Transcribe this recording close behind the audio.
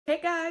Hey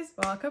guys,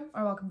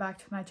 welcome back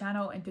to my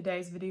channel. In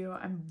today's video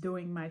I'm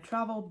doing my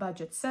travel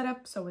budget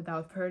setup, so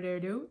without further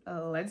ado,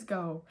 let's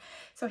go.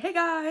 So hey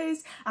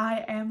guys,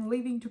 I am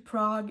leaving to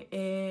Prague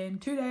in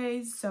 2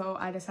 days, so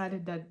I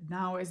decided that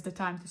now is the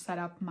time to set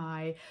up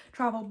my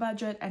travel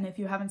budget. And if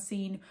you haven't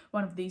seen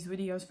one of these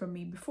videos from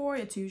me before,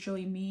 it's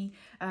usually me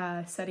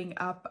setting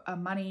up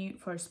money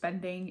for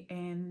spending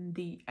in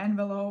the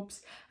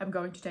envelopes I'm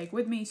going to take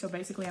with me. So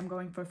basically I'm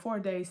going for 4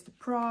 days to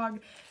Prague,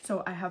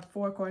 so I have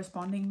 4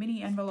 corresponding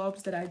mini envelopes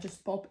that I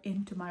just pop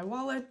into my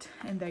wallet,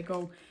 and they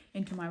go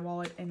into my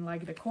wallet in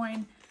like the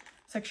coin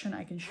section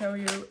I can show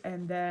you,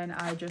 and then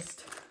I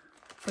just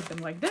put them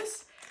like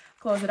this,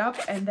 close it up,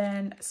 and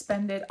then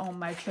spend it on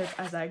my trip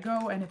as I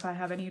go. And if I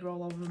have any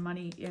rollover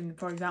money in,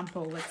 for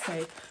example, let's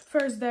say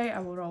first day, I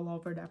will roll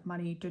over that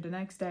money to the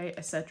next day,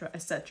 etc,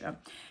 etc.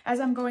 As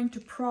I'm going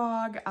to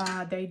Prague,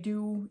 they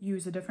do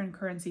use a different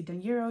currency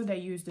than euro. They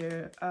use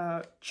the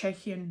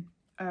Czechian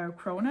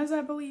kronas,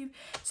 I believe.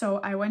 So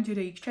I went to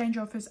the exchange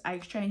office, I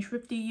exchanged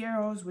 50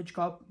 euros, which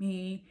got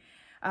me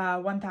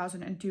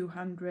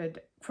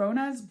 1,200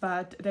 kronas,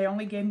 but they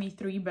only gave me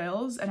 3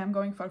 bills, and I'm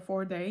going for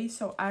 4 days,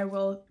 so I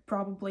will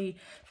probably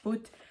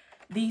put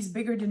these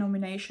bigger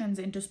denominations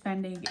into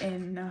spending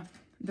in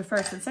the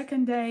first and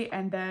second day,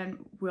 and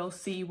then we'll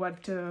see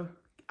what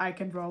I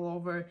can roll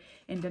over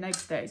in the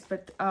next days.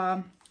 But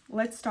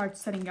let's start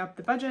setting up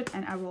the budget,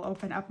 and I will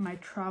open up my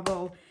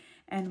travel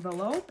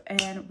envelope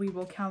and we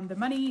will count the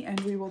money and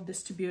we will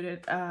distribute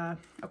it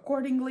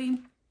accordingly.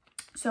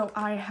 So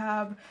I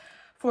have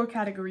 4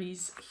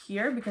 categories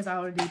here because I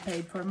already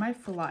paid for my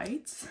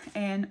flights,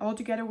 and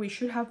altogether we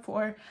should have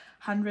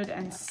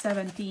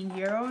 417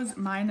 euros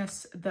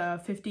minus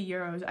the 50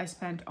 euros I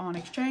spent on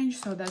exchange,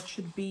 so that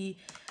should be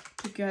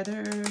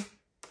together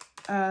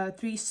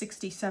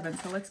 367.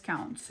 So let's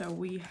count. So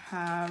we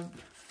have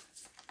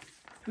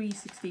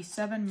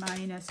 367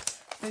 minus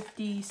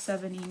 50,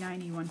 70,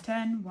 90,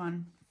 110,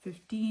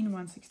 115,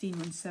 116,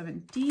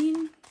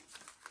 117,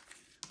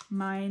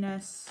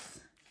 minus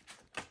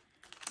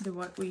the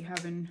what we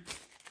have in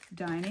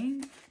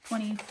dining,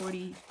 20,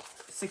 40,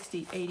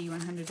 60, 80,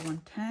 100,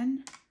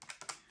 110,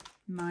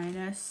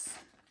 minus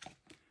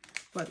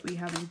what we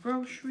have in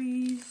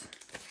groceries,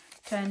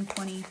 10,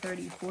 20,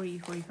 30, 40,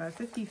 45,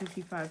 50,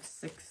 55,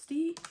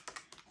 60,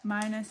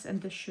 minus,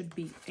 and this should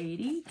be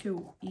 80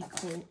 to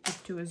equal it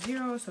to a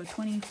 0, so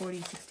 20,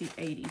 40, 60,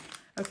 80.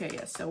 Okay,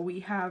 yes, so we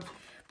have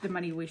the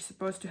money we're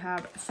supposed to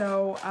have.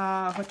 So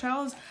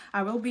hotels,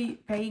 I will be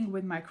paying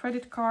with my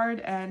credit card,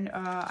 and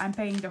I'm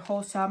paying the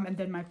whole sum, and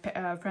then my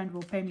friend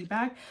will pay me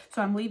back.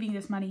 So I'm leaving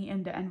this money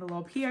in the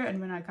envelope here, and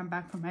when I come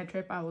back from my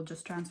trip, I will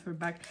just transfer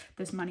back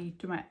this money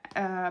to my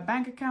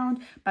bank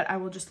account. But I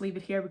will just leave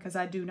it here because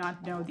I do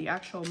not know the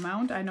actual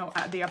amount. I know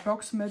the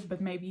approximate,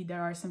 but maybe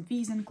there are some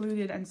fees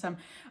included and some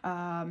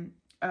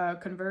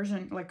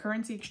conversion, like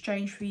currency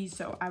exchange fees,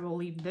 so I will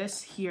leave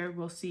this here.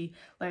 We'll see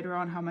later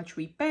on how much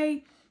we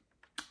pay.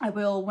 I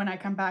will, when I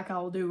come back,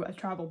 I'll do a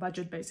travel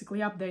budget basically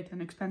update and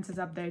expenses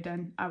update,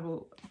 and I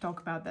will talk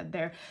about that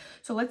there.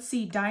 So let's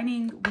see,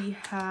 dining,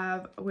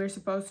 we're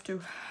supposed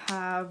to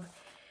have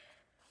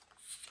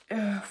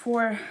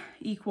 4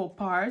 equal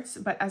parts,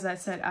 but as I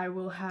said, I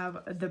will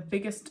have the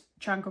biggest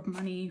chunk of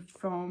money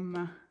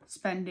from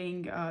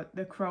spending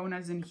the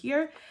kronas in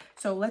here.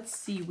 So let's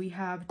see, we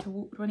have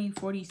 20,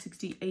 40,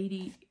 60,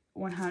 80,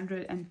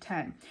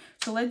 110.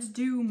 So let's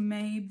do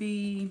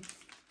maybe,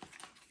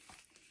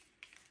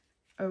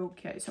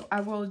 okay, so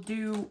I will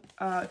do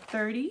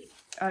 30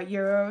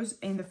 euros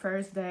in the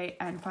first day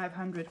and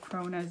 500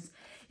 kronas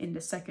in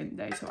the second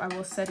day. So I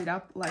will set it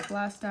up like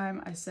last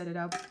time. I set it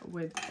up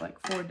with like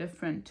 4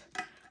 different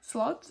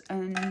slots,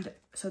 and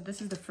so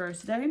this is the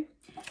first day.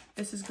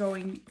 This is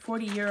going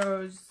 40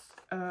 euros.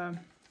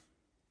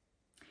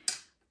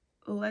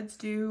 Let's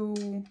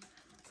do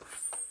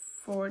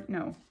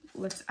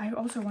I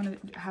also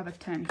want to have a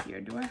 10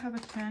 here. Do I have a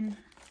 10?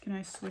 Can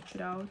I switch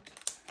it out?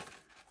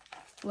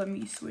 Let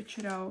me switch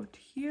it out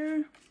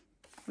here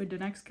with the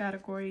next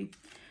category.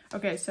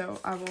 Okay,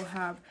 so I will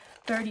have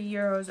 30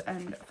 euros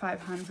and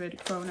 500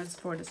 kronas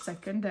for the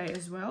second day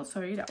as well.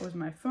 Sorry, that was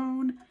my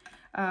phone.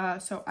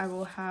 So I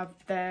will have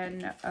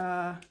then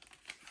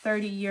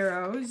 30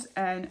 euros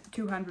and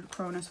 200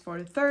 kronas for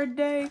the third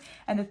day,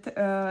 and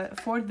the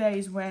fourth day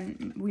is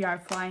when we are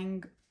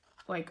flying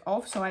like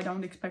off, so I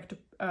don't expect to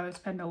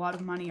spend a lot of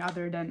money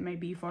other than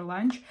maybe for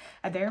lunch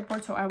at the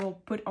airport. So I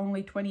will put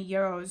only 20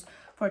 euros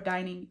for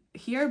dining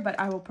here, but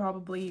I will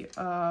probably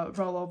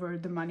roll over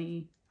the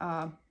money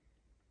from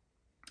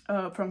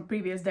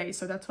previous days.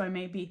 So that's why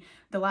maybe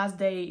the last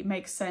day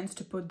makes sense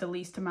to put the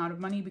least amount of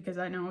money, because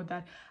I know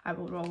that I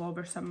will roll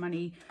over some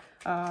money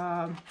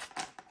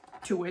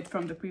to it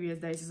from the previous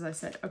days, as I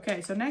said.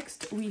 Okay, so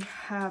next we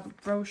have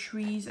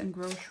groceries, and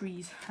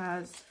groceries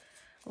has,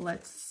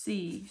 let's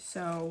see,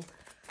 so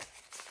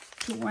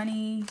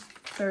 20,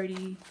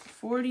 30,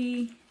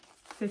 40,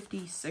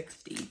 50,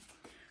 60.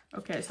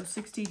 Okay, so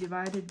 60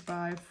 divided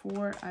by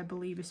 4, I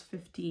believe, is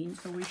 15.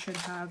 So we should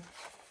have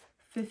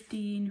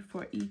 15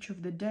 for each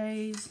of the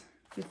days.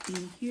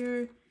 15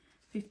 here,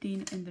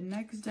 15 in the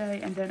next day,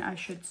 and then I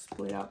should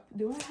split up.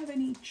 Do I have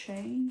any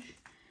change?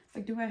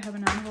 Like, do I have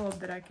an envelope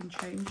that I can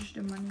change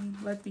the money?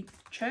 Let me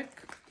check.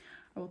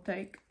 I'll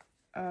take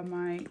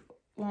my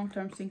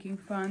long-term sinking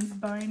funds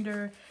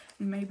binder,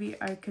 and maybe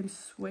I can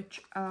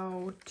switch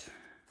out,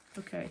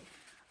 okay,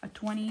 a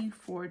 20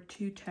 for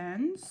 2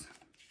 10s.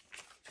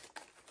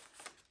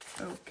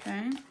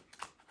 Okay,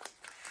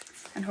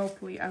 and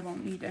hopefully I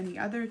won't need any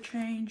other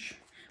change,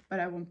 but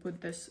I won't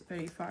put this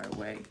very far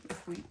away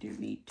if we do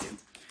need to.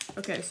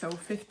 Okay, so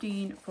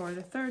 15 for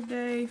the 3rd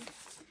day,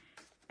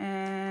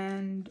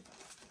 and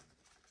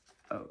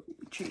oh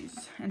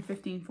geez, and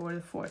 15 for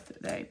the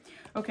 4th day.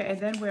 Okay, and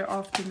then we're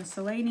off to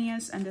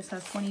miscellaneous, and this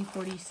has 20,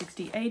 40,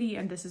 60, 80,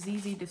 and this is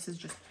easy. This is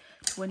just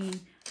 20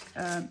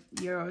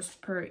 euros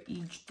per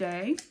each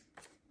day.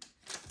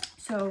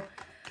 So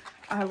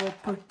I will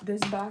put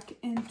this back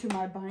into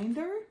my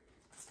binder,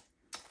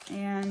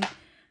 and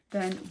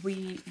then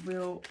we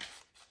will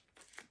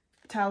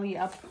tally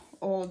up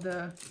all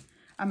the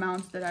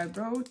amounts that I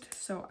wrote.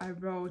 So I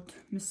wrote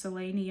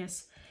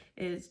miscellaneous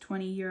is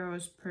 20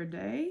 euros per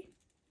day.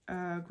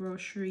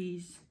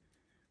 Groceries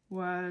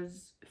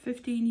was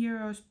 15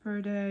 euros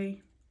per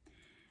day.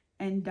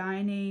 And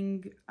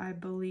dining, I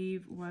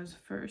believe, was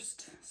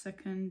 1st,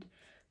 2nd,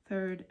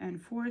 3rd, and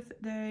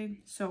 4th day.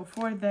 So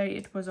 4th day,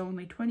 it was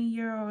only 20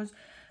 euros.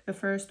 The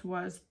 1st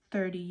was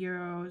 30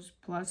 euros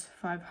plus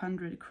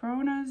 500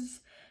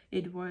 kronas.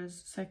 It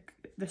was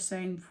the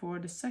same for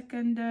the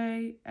 2nd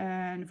day,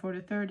 and for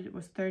the 3rd, it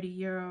was 30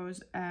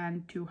 euros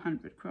and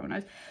 200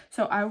 kronas.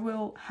 So I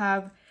will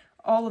have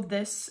all of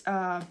this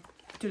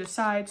to the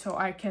side so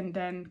I can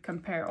then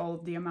compare all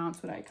of the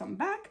amounts when I come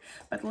back.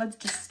 But let's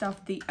just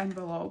stuff the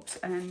envelopes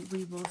and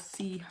we will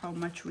see how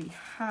much we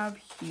have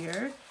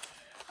here.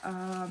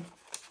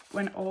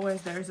 When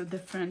always there's a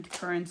different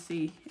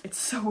currency, it's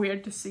so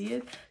weird to see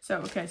it. So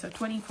okay, so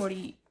 20,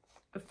 40,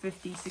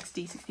 50,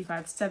 60,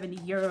 65, 70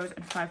 euros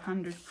and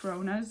 500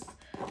 kronas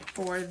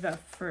for the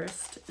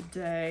 1st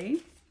day.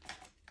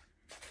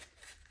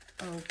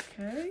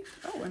 Okay,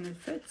 oh, and it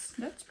fits,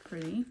 that's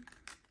pretty.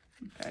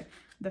 Okay,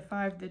 the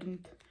 5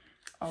 didn't,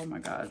 oh my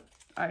god,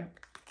 I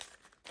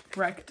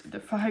wrecked the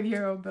 5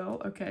 euro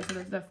bill. Okay, so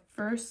that's the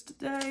 1st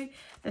day.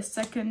 The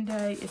 2nd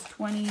day is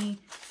 20,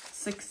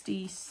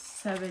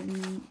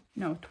 67,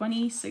 no,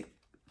 20,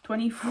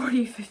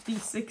 40, 50,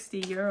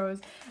 60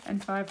 euros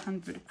and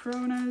 500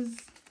 kronas.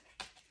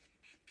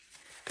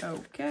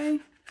 Okay.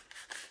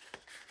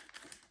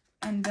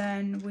 And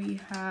then we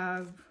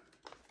have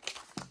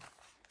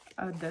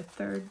the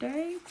 3rd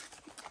day.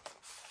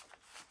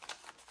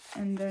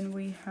 And then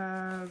we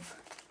have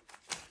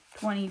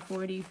 20,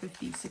 40,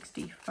 50,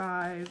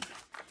 65,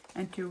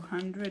 and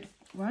 200.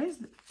 Why is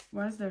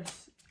there...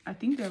 I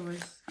think there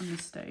was a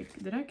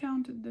mistake. Did I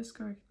count this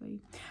correctly?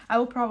 I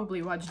will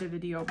probably watch the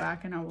video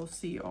back and I will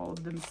see all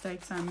of the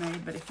mistakes I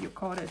made. But if you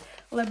caught it,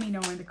 let me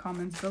know in the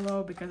comments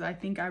below, because I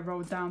think I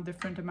wrote down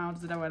different amounts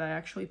than what I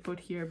actually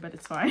put here, but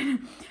it's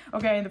fine.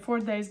 Okay, and the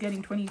 4th day is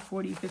getting 20,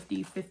 40,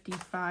 50,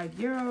 55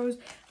 euros.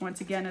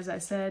 Once again, as I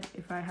said,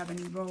 if I have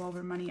any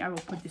rollover money, I will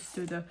put this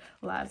to the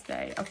last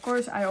day. Of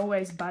course, I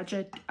always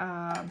budget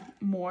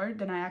more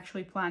than I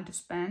actually plan to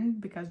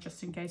spend, because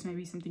just in case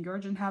maybe something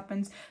urgent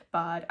happens,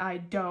 but I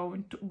don't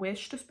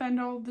wish to spend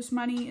all of this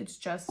money. It's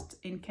just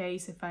in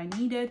case if I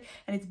need it,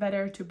 and it's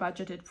better to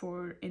budget it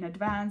for in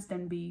advance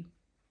than be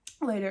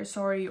later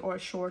sorry or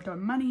short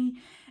on money.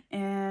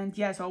 And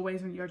yes,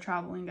 always when you're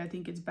traveling, I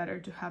think it's better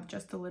to have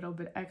just a little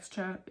bit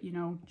extra, you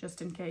know,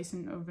 just in case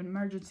of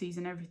emergencies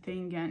and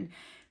everything. And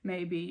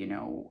maybe, you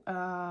know,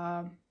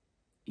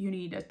 you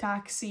need a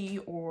taxi,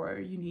 or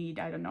you need,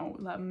 I don't know,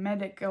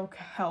 medical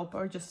help,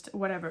 or just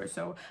whatever.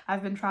 So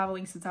I've been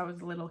traveling since I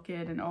was a little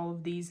kid, and all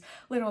of these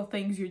little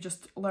things you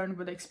just learn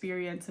with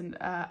experience. And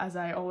as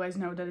I always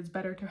know that it's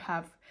better to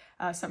have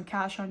some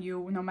cash on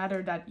you, no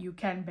matter that you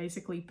can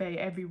basically pay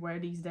everywhere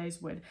these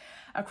days with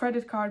a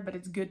credit card, but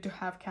it's good to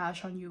have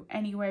cash on you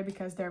anyway,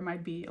 because there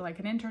might be like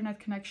an internet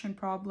connection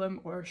problem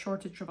or a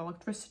shortage of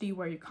electricity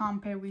where you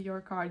can't pay with your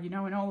card, you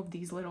know, and all of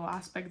these little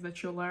aspects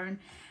that you learn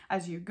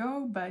as you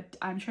go. But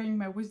I'm sharing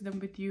my wisdom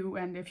with you,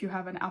 and if you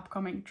have an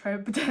upcoming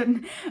trip,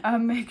 then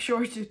make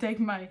sure to take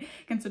my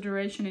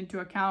consideration into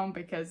account,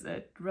 because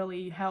it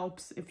really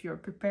helps if you're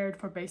prepared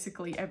for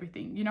basically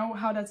everything. You know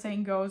how that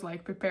saying goes,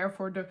 like prepare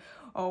for the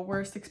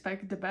worst,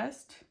 expect the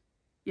best.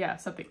 Yeah,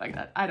 something like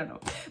that. I don't know.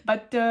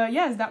 But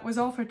yes, that was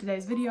all for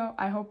today's video.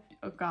 I hope,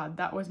 oh god,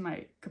 that was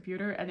my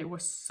computer and it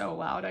was so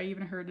loud. I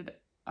even heard it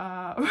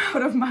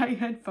out of my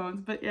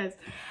headphones. But yes,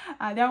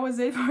 that was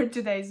it for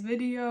today's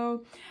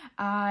video.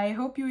 I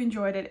hope you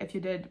enjoyed it. If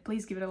you did,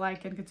 please give it a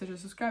like and consider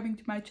subscribing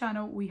to my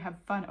channel. We have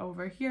fun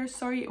over here.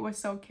 Sorry it was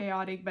so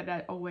chaotic, but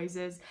that always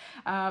is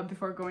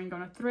before going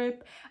on a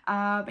trip.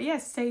 But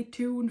yes, stay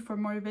tuned for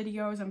more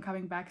videos. I'm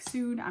coming back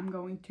soon. I'm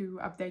going to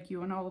update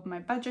you on all of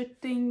my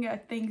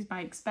budgeting things,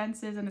 my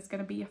expenses, and it's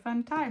gonna be a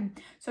fun time.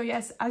 So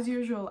yes, as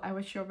usual, I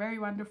wish you a very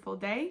wonderful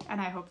day,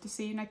 and I hope to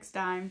see you next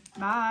time.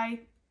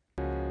 Bye!